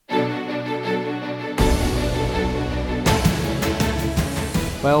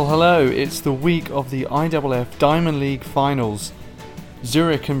Well, hello, it's the week of the IAAF Diamond League finals.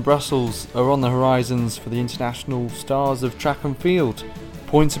 Zurich and Brussels are on the horizons for the international stars of track and field.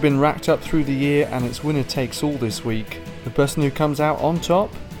 Points have been racked up through the year and it's winner takes all this week. The person who comes out on top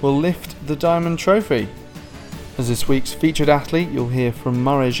will lift the Diamond Trophy. As this week's featured athlete, you'll hear from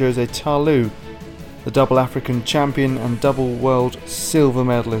Marie-Josée Ta-Lou, the double African champion and double world silver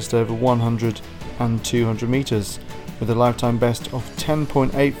medalist over 100 and 200 metres. With a lifetime best of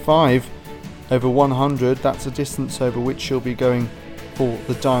 10.85 over 100, that's a distance over which she'll be going for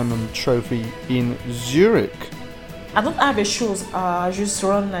the Diamond Trophy in Zurich. I don't have a shoes, I just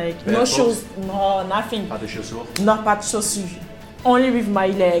run like no shoes, no nothing. Pas de chaussures? No, pas de chaussures. Only with my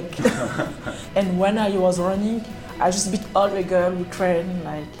leg. And when I was running, I just beat all the girls who train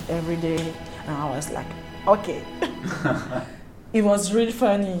like every day, and I was like, okay. It was really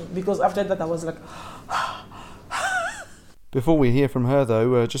funny because after that I was like. Before we hear from her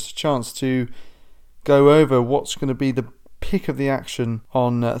though, just a chance to go over what's going to be the pick of the action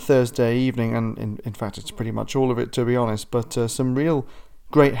on Thursday evening, and in fact it's pretty much all of it to be honest, but some real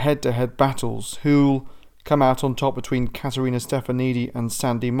great head-to-head battles. Who'll come out on top between Caterina Stefanidi and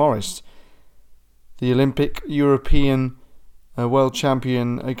Sandy Morris? The Olympic, European, world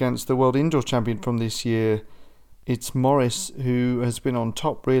champion against the world indoor champion from this year. It's Morris who has been on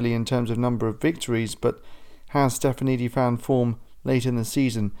top really in terms of number of victories, but has Stefanidi found form late in the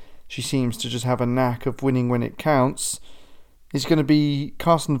season? She seems to just have a knack of winning when it counts. It's going to be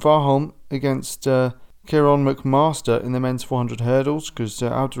Karsten Warholm against Kieron McMaster in the men's 400 hurdles, because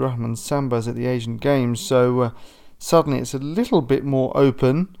Abdurrahman Samba's at the Asian Games, so suddenly it's a little bit more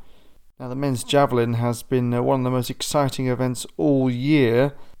open. Now the men's javelin has been one of the most exciting events all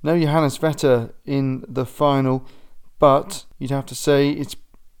year. No Johannes Vetter in the final, but you'd have to say it's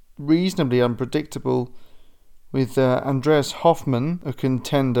reasonably unpredictable, with Andreas Hoffmann, a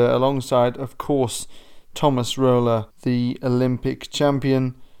contender, alongside, of course, Thomas Rohler, the Olympic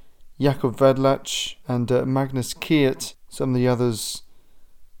champion, Jakob Vedlach and Magnus Kiert, some of the others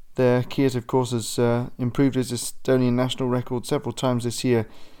there. Kiert, of course, has improved his Estonian national record several times this year,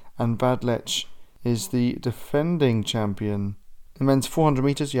 and Vedlach is the defending champion. The men's 400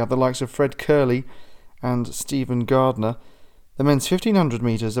 metres, you have the likes of Fred Curley and Stephen Gardner. The men's 1500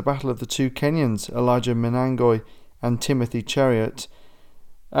 metres, a battle of the two Kenyans, Elijah Menangoi and Timothy Chariot.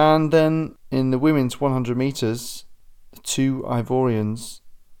 And then in the women's 100 metres, the two Ivorians,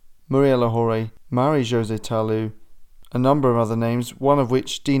 Maria Lahore, Marie-Josée Ta-Lou, a number of other names, one of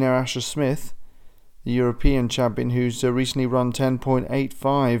which Dina Asher-Smith, the European champion who's recently run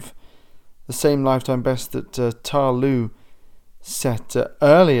 10.85, the same lifetime best that Ta-Lou set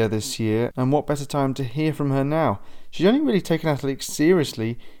earlier this year. And what better time to hear from her now? She's only really taken athletics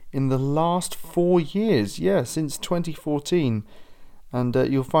seriously in the last 4 years, since 2014. And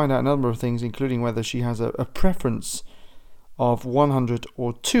you'll find out a number of things, including whether she has a preference of 100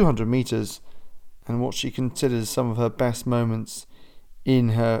 or 200 metres, and what she considers some of her best moments in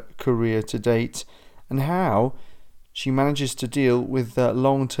her career to date, and how she manages to deal with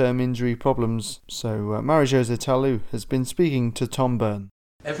long-term injury problems. So Marie-Josée Ta-Lou has been speaking to Tom Byrne.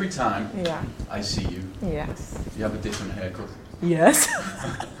 Every time I see you, you have a different haircut. Yes.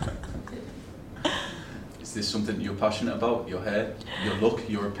 Is this something you're passionate about? Your hair, your look,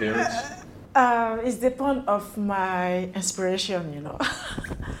 your appearance? It's depend of my inspiration, you know.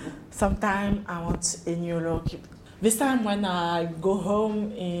 Sometimes I want a new look. This time when I go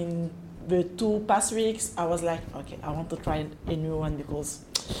home in the 2 past weeks, I was like, okay, I want to try a new one because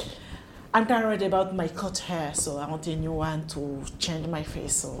I'm tired about my cut hair, so I want a new one to change my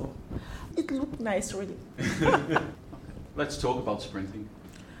face, so it looked nice, really. Let's talk about sprinting,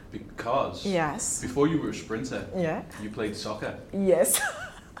 because before you were a sprinter, you played soccer. Yes.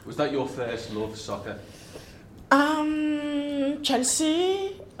 Was that your first love, soccer?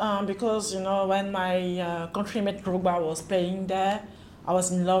 Chelsea, because, you know, when my countryman Drogba was playing there, I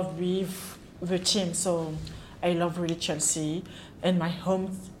was in love with the team, so I love really Chelsea, and my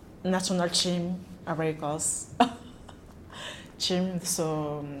home national team, America's team.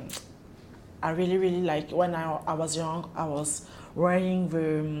 So I really like, when I was young, I was wearing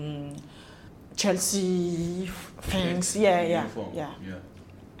the Chelsea things. Uniform.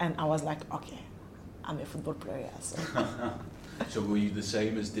 And I was like, okay, I'm a football player. So, so were you the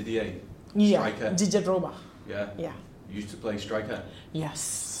same as Didier? Yeah, Striker? Didier Drogba. Yeah? Yeah. You used to play striker?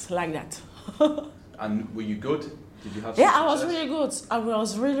 Yes, like that. And were you good? Did you have some I success? was really good. I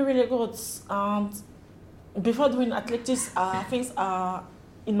was really good. And before doing athletics, things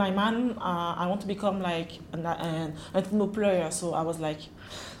in my mind, I want to become like an football player. So I was like,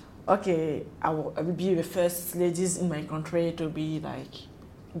 okay, I will be the first ladies in my country to be like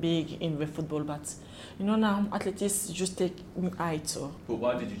big in the football, but now athletics just take me height. So. But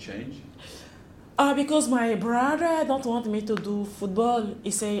why did you change? Because my brother don't want me to do football. He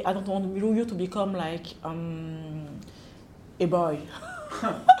say I don't want you to become like a boy.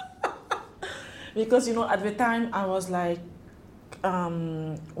 Because at the time I was like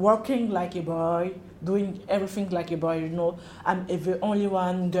working like a boy, doing everything like a boy. I'm the only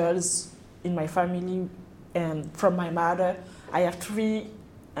one girls in my family, and from my mother I have 3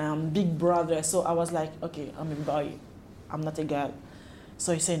 big brothers. So I was like, okay, I'm a boy, I'm not a girl.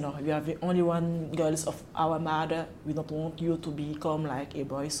 So he said, no, you are the only one girls of our mother. We don't want you to become like a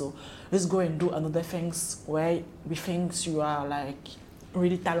boy. So let's go and do another things where we think you are like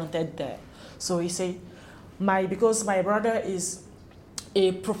really talented there. So he said, because my brother is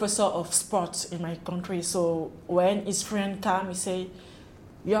a professor of sports in my country. So when his friend came, he said,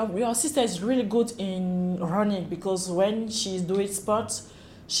 your sister is really good in running, because when she's doing sports,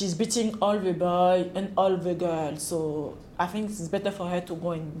 she's beating all the boys and all the girls. So I think it's better for her to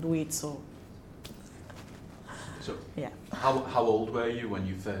go and do it. So yeah. How old were you when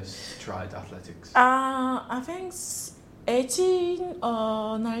you first tried athletics? I think 18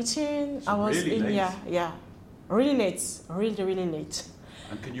 or 19. So I was really in late. Yeah, really late, really late.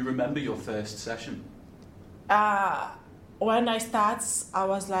 And can you remember your first session? When I start,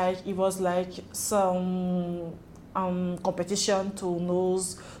 it was like some competition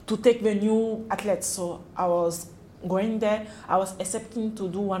to take the new athletes. So I was going there. I was accepting to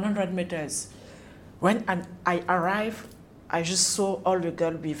do 100 meters. When I arrived, I just saw all the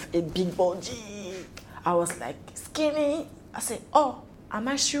girls with a big body. I was like skinny. I said, oh, am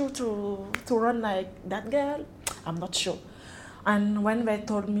I sure to run like that girl? I'm not sure. And when they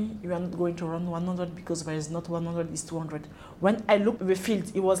told me you are not going to run 100 because there is not 100, it's 200. When I looked at the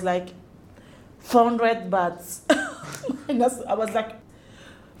field, it was like 400, but I was like,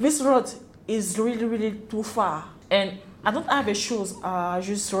 this road is really, really too far. And I don't have a shoes. I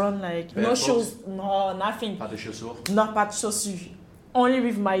just run like no shoes, no nothing. Pas de chaussures? No, pas de chaussures. Only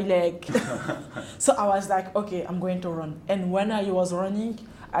with my leg. So I was like, okay, I'm going to run. And when I was running,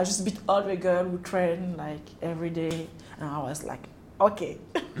 I just beat all the girls who train like every day. And I was like, okay.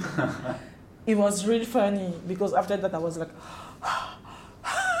 It was really funny because after that I was like,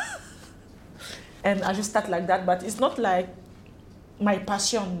 and I just start like that. But it's not like my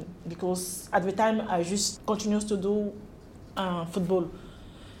passion, because at the time I just continues to do football.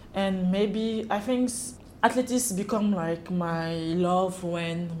 And maybe I think athletics become like my love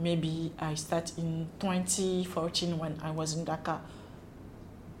when maybe I start in 2014 when I was in Dakar.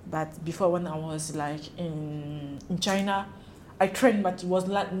 But before, when I was like in China, I trained, but it was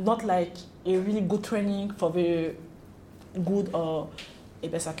not like a really good training for the good or a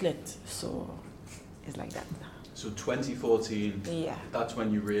best athlete. So it's like that. So 2014, yeah, that's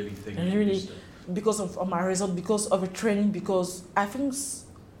when you really think you really, used it. because of my result, because of the training, because I think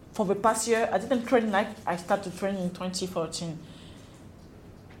for the past year, I didn't train like I started training in 2014.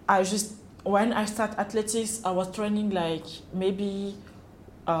 When I start athletics, I was training like maybe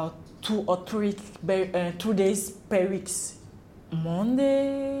 2 or 3 2 days per week.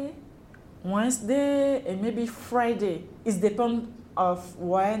 Monday, Wednesday, and maybe Friday. It depends of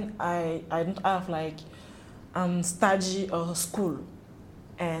when I don't have like study or school,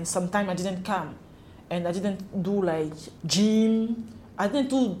 and sometimes I didn't come, and I didn't do like gym. I didn't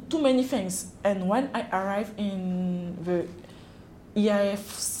do too many things. And when I arrived in the EIF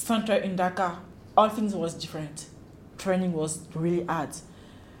center in Dakar, all things was different. Training was really hard.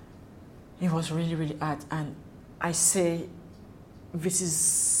 It was really, really hard. And I say this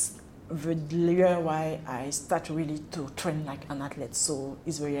is the year why I start really to train like an athlete. So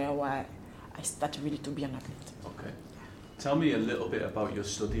it's the year why I start really to be an athlete. Okay. Tell me a little bit about your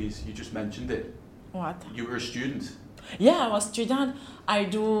studies. You just mentioned it. What? You were a student. Yeah, I was student. I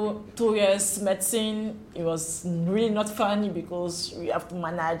do 2 years medicine. It was really not funny because we have to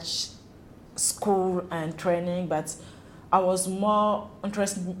manage school and training, but I was more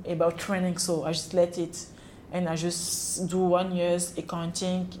interested about training, so I just let it, and I just do 1 year's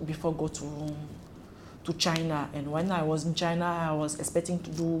accounting before go to China. And when I was in China, I was expecting to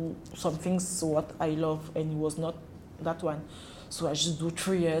do some things what I love, and it was not that one. So I just do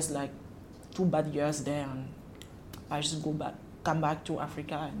 3 years, like 2 bad years there, and I just come back to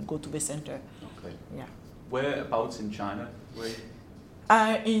Africa and go to the center. Okay. Yeah. Whereabouts in China were you?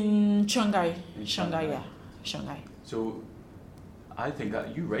 In Shanghai. In Shanghai, yeah. Shanghai. So, I think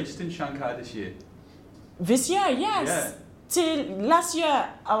that you raced in Shanghai this year. This year, yes. Yeah. Till last year,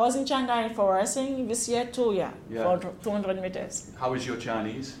 I was in Shanghai for racing. This year too, yeah. Yeah. For 200 meters. How is your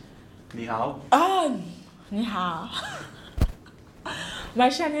Chinese? Ni hao? Ni hao. My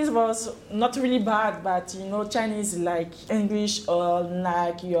Chinese was not really bad, but you know, Chinese like English or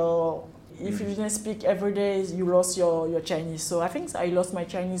like your. If you didn't speak every day, you lost your Chinese. So I think I lost my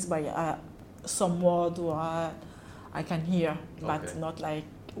Chinese by some word I can hear, but Okay. not like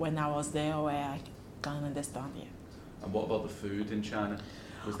when I was there where I can understand. Yeah. And what about the food in China?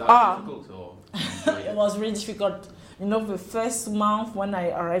 Was that Ah. difficult or? did you enjoy It was really difficult. You know, the first month when I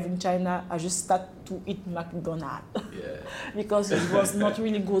arrived in China, I just started to eat McDonald's Yeah. because it was not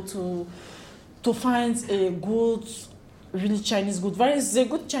really good to find a good, really Chinese good. There is a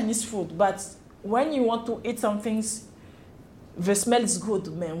good Chinese food, but when you want to eat some things, the smell is good,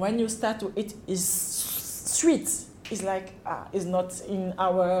 man. When you start to eat, is sweet. It's like it's not in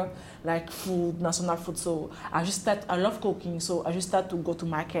our like food, national food. So I love cooking, so I just start to go to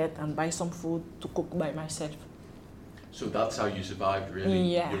market and buy some food to cook by myself. So that's how you survived,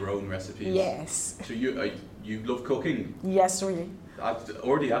 really. Yeah. Your own recipes. Yes, So you love cooking. yes, really. I've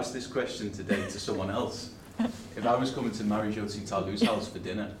already asked this question today to someone else. If I was coming to Marie-Jo Talu's house for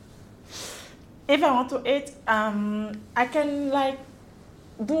dinner, If I want to eat, I can like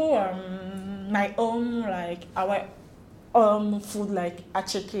do my own like our food like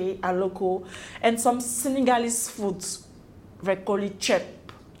acheke, aloko, and some Senegalese foods. They call it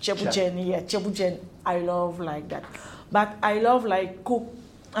chebujen. Yeah, chebujen. I love like that, but I love like cook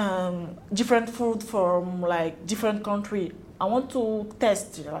different food from like different country. I want to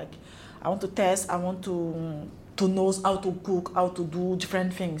test like I want to know how to cook, how to do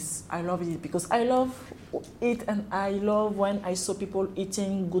different things. I love it because I love it, and I love when I saw people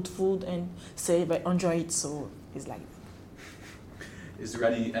eating good food and say they enjoy it. So it's like. is there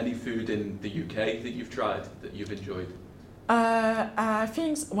any food in the UK that you've tried that you've enjoyed? I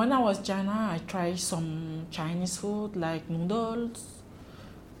think when I was in China, I tried some Chinese food like noodles,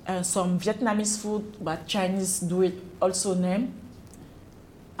 and some Vietnamese food, but Chinese do it also name,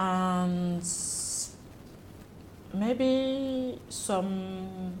 and maybe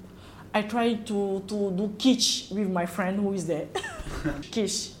some. I tried to do quiche with my friend who is there.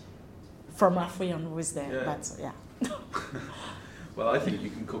 Quiche from African who is there, Yeah. but yeah, Well, I think you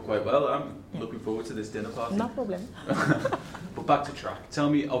can cook quite well. I'm Yeah. looking forward to this dinner party. no problem. But back to track. Tell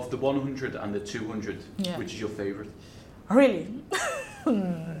me of the 100 and the 200, Yeah. which is your favourite? Really?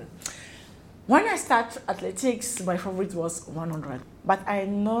 When I start athletics, my favorite was 100. But I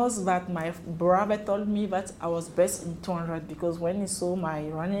know that my brother told me that I was best in 200 because when he saw my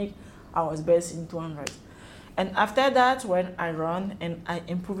running, I was best in 200. And after that, when I run and I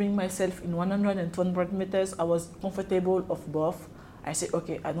improving myself in 100 and 200 meters, I was comfortable of both. I said,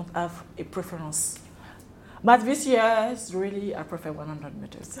 okay, I don't have a preference. But this year, really, I prefer 100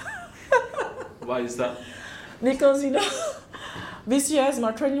 meters. Why is that? Because, you know, this year's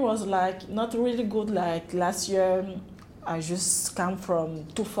my training was like not really good like last year. I just come from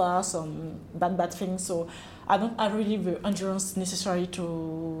too far, some bad things. So I don't have really the endurance necessary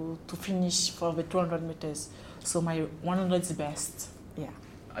to finish for the 200 meters. So my 100 is the best. Yeah,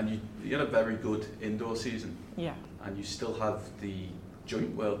 And you had a very good indoor season, yeah, and you still have the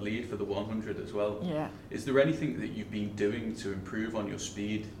joint world lead for the 100 as well. yeah. Is there anything that you've been doing to improve on your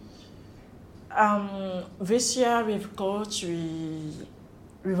speed? This year with coach,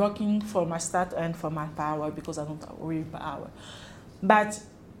 we're working for my start and for my power because I don't have real power. But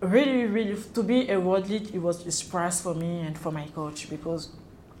really, to be a world lead, it was a surprise for me and for my coach because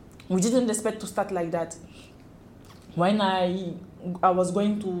we didn't expect to start like that. When I was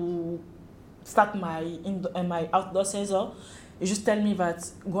going to start my outdoor season, you just tell me that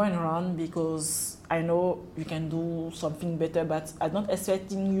going around because I know you can do something better, but I'm not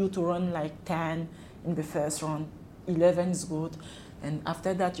expecting you to run like 10 in the first round. 11 is good, and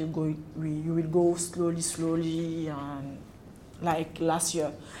after that you will go slowly, and like last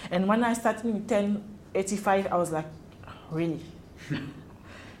year. And when I started in 10:85, I was like, really,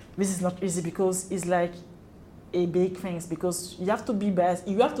 this is not easy because it's like a big thing because you have to be best.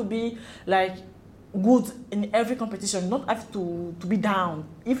 You have to be like good in every competition. You don't have to be down.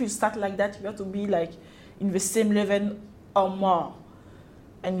 If you start like that, you have to be like in the same level or more.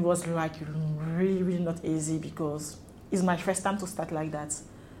 And it was like really not easy because it's my first time to start like that.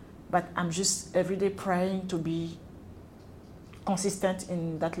 But I'm just every day praying to be consistent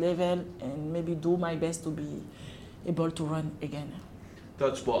in that level and maybe do my best to be able to run again.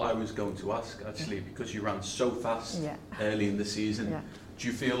 That's what I was going to ask, actually, because you ran so fast Yeah. early in the season. Yeah. Do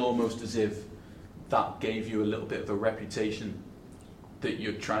you feel almost as if that gave you a little bit of a reputation that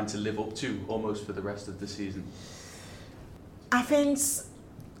you're trying to live up to almost for the rest of the season? I think,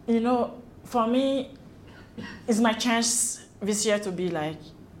 you know, for me, it's my chance this year to be like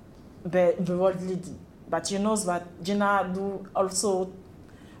the world lead. But you know that Gina do also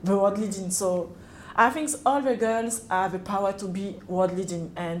the world leading. So I think all the girls have the power to be world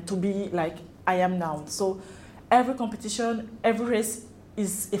leading and to be like I am now. So every competition, every race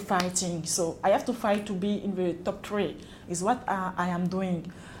is a fighting. So I have to fight to be in the top 3 is what I am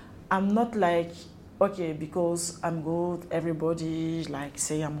doing. I'm not like, okay, because I'm good, everybody like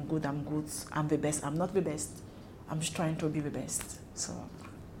say I'm good, I'm the best. I'm not the best. I'm just trying to be the best. So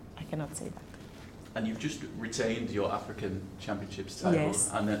I cannot say that. And you've just retained your African Championships title, Yes.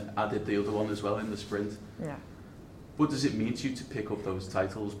 and then added the other one as well in the sprint. Yeah. What does it mean to you to pick up those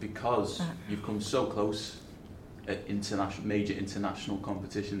titles? Because you've come so close at major international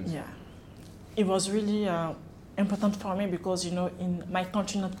competitions. Yeah. It was really important for me because, you know, in my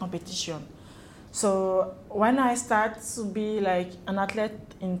continent competition. So when I started to be like an athlete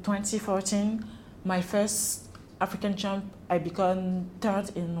in 2014, my first African champ, I became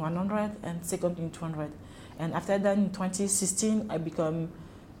 3rd in 100 and 2nd in 200. And after that, in 2016, I became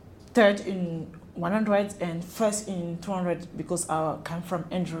 3rd in 100 and 1st in 200 because I came from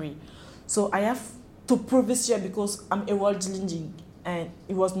injury. So I have to prove this year because I'm a world leading. And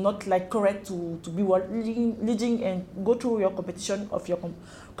it was not like correct to be world leading and go to your competition of your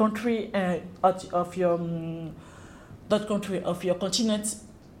country of your not country of your continent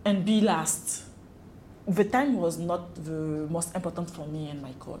and be last. The time was not the most important for me and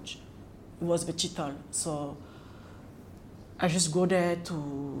my coach. It was the title. So I just go there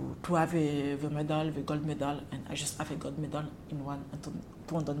to have the medal, the gold medal, and I just have a gold medal in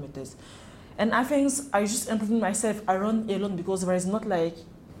 200 meters. And I think I just improved myself. I run alone because there is not like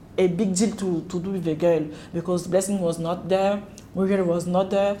a big deal to do with the girl because Blessing was not there, Muriel was not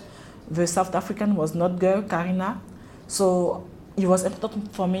there, the South African was not there, Karina. So it was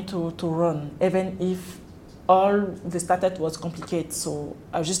important for me to run, even if all the started was complicated. So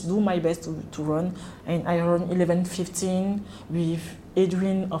I just do my best to run, and I run 11:15 with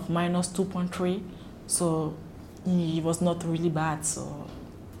Edwin of minus 2.3. So he was not really bad. So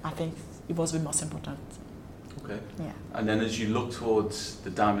I think it was the most important. Okay. Yeah. And then as you look towards the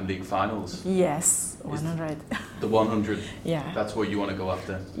Diamond League finals. Yes, 100. The 100. Yeah. That's what you want to go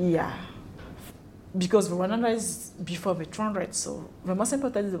after. Yeah. Because the 100 is before the 200, so the most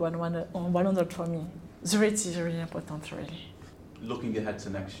important is the 100 for me. The rate is really important, really. Looking ahead to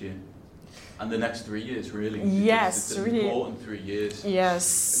next year, and the next 3 years, really. Yes, it's an really important 3 years.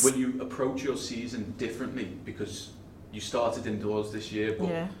 Yes. Will you approach your season differently because you started indoors this year, but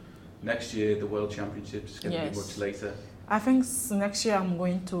next year the World Championships is going to be much later? I think next year I'm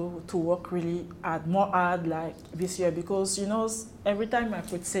going to work really more hard like this year because, you know, every time I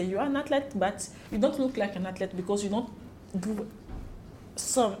could say you're an athlete, but you don't look like an athlete because you don't do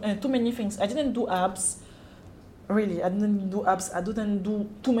too many things. I didn't do abs, really. I didn't do abs. I didn't do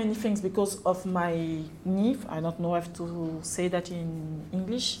too many things because of my knee. I don't know if to say that in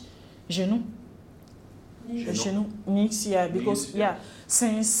English. Genou. Knees, yeah. Because,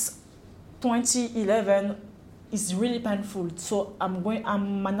 since 2011, it's really painful. So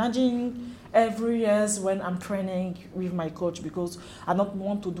I'm managing every year when I'm training with my coach because I don't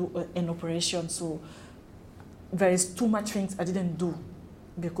want to do an operation. So there is too much things I didn't do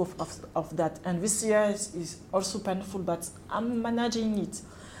because of that. And this year is also painful, but I'm managing it.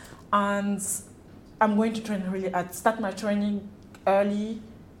 And I'm going to train really hard, start my training early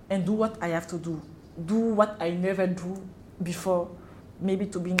and do what I have to do. Do what I never do before, maybe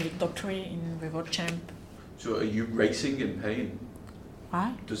to be in the top 3 in the world champ. So are you racing in pain?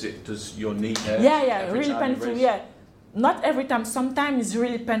 Why? Does your knee hurt? Yeah, really painful, yeah. Not every time, sometimes it's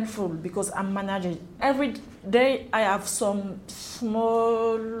really painful because I'm managing. Every day I have some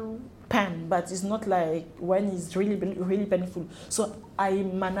small pain, but it's not like when it's really, really painful. So I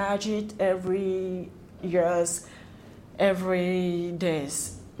manage it every years, every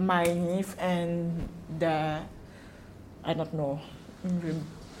days. My knee and the, I don't know,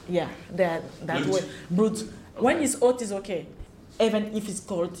 that way. Brute. Okay. When it's hot, it's okay. Even if it's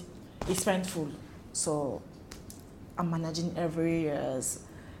cold, it's painful. So I'm managing every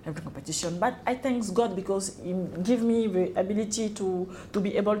competition. But I thank God because He give me the ability to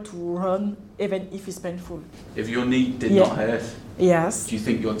be able to run even if it's painful. If your knee did not hurt, yes. Do you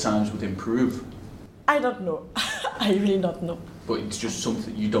think your times would improve? I don't know. I really don't know. But it's just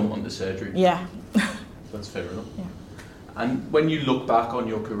something you don't want the surgery. Yeah. That's fair enough. Yeah. And when you look back on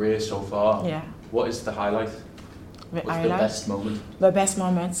your career so far, what is the highlight? What's the best moment? The best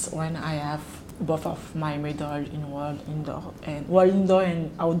moments when I have both of my medal in world indoor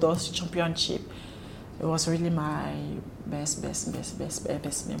and outdoor championship. It was really my best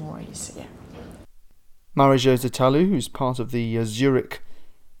memories. Yeah. Marie-Josée Tallou, who's part of the Zurich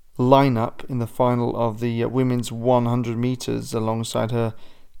lineup in the final of the women's 100 meters alongside her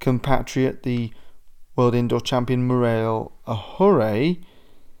compatriot, the world indoor champion Muriel Ahore.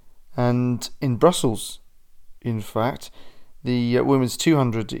 And in Brussels, in fact, the women's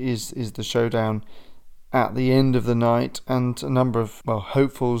 200 is the showdown at the end of the night, and a number of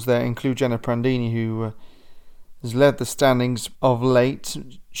hopefuls there include Jenna Prandini, who has led the standings of late,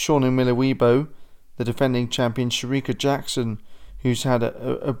 Shauna Miller-Weibo, the defending champion Sharika Jackson, who's had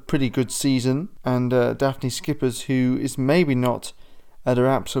a pretty good season, and Daphne Skippers, who is maybe not at her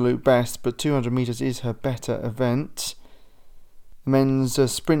absolute best, but 200 metres is her better event. The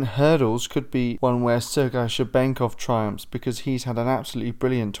men's sprint hurdles could be one where Sergei Shabenkov triumphs, because he's had an absolutely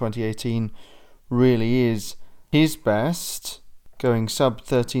brilliant 2018, really is his best, going sub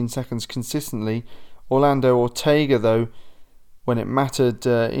 13 seconds consistently. Orlando Ortega, though, when it mattered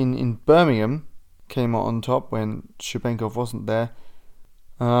in Birmingham, came out on top when Shabenkov wasn't there.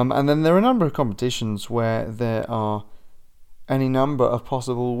 And then there are a number of competitions where there are any number of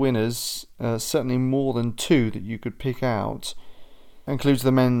possible winners, certainly more than two that you could pick out. Includes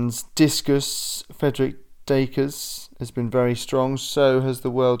the men's discus. Frederick Dakers has been very strong, so has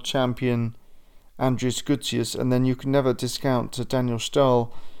the world champion Andrius Gutierrez, and then you can never discount Daniel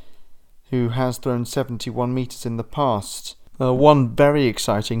Stahl, who has thrown 71 metres in the past. One very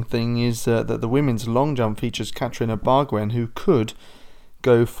exciting thing is that the women's long jump features Katrina Barguen, who could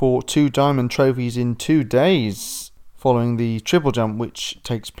go for 2 diamond trophies in 2 days, following the triple jump which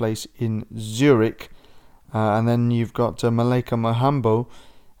takes place in Zurich. And then you've got Maleka Mahambo,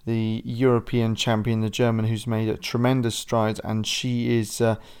 the European champion, the German, who's made tremendous strides, and she is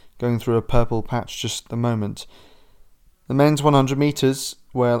going through a purple patch just at the moment. The men's 100 metres,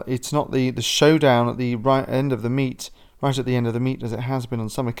 well, it's not the showdown at the right end of the meet, right at the end of the meet as it has been on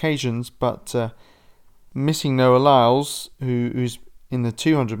some occasions, but missing Noah Lyles, who's in the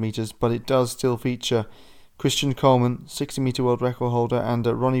 200 metres, but it does still feature Christian Coleman, 60-metre world record holder, and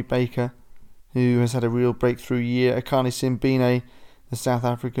Ronnie Baker, who has had a real breakthrough year. Akani Simbine, the South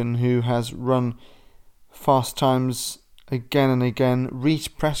African, who has run fast times again and again. Reece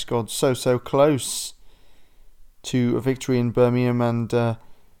Prescott, so close to a victory in Birmingham, and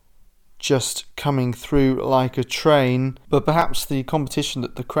just coming through like a train. But perhaps the competition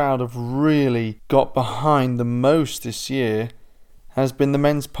that the crowd have really got behind the most this year has been the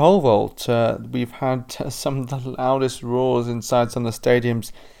men's pole vault. We've had some of the loudest roars inside some of the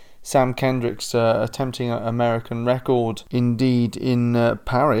stadiums. Sam Kendricks attempting an American record indeed in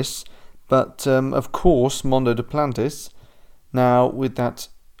Paris, but of course Mondo Duplantis now with that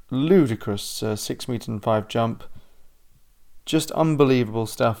ludicrous 6 metre and 5 jump. Just unbelievable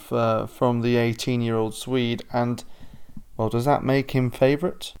stuff from the 18-year-old Swede, and well, does that make him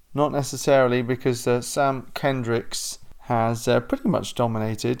favourite? Not necessarily, because Sam Kendricks has pretty much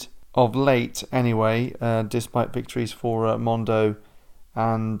dominated of late anyway, despite victories for Mondo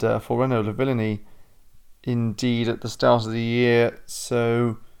and for Renaud Lavillenie indeed at the start of the year.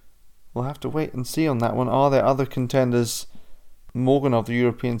 So we'll have to wait and see on that one. Are there other contenders? Morganov, the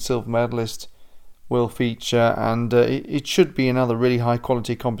European silver medalist, will feature, and it should be another really high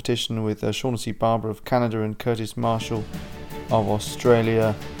quality competition with Shaughnessy Barber of Canada and Curtis Marshall of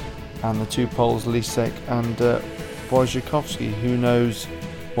Australia, and the 2 Poles, Lisek and Wojciechowski. Who knows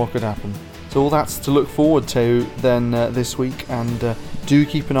what could happen? So all that's to look forward to then this week, and do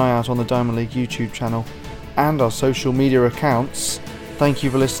keep an eye out on the Diamond League YouTube channel and our social media accounts. Thank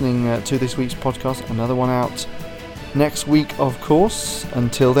you for listening to this week's podcast. Another one out next week, of course.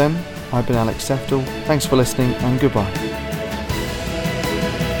 Until then, I've been Alex Seftel. Thanks for listening, and goodbye.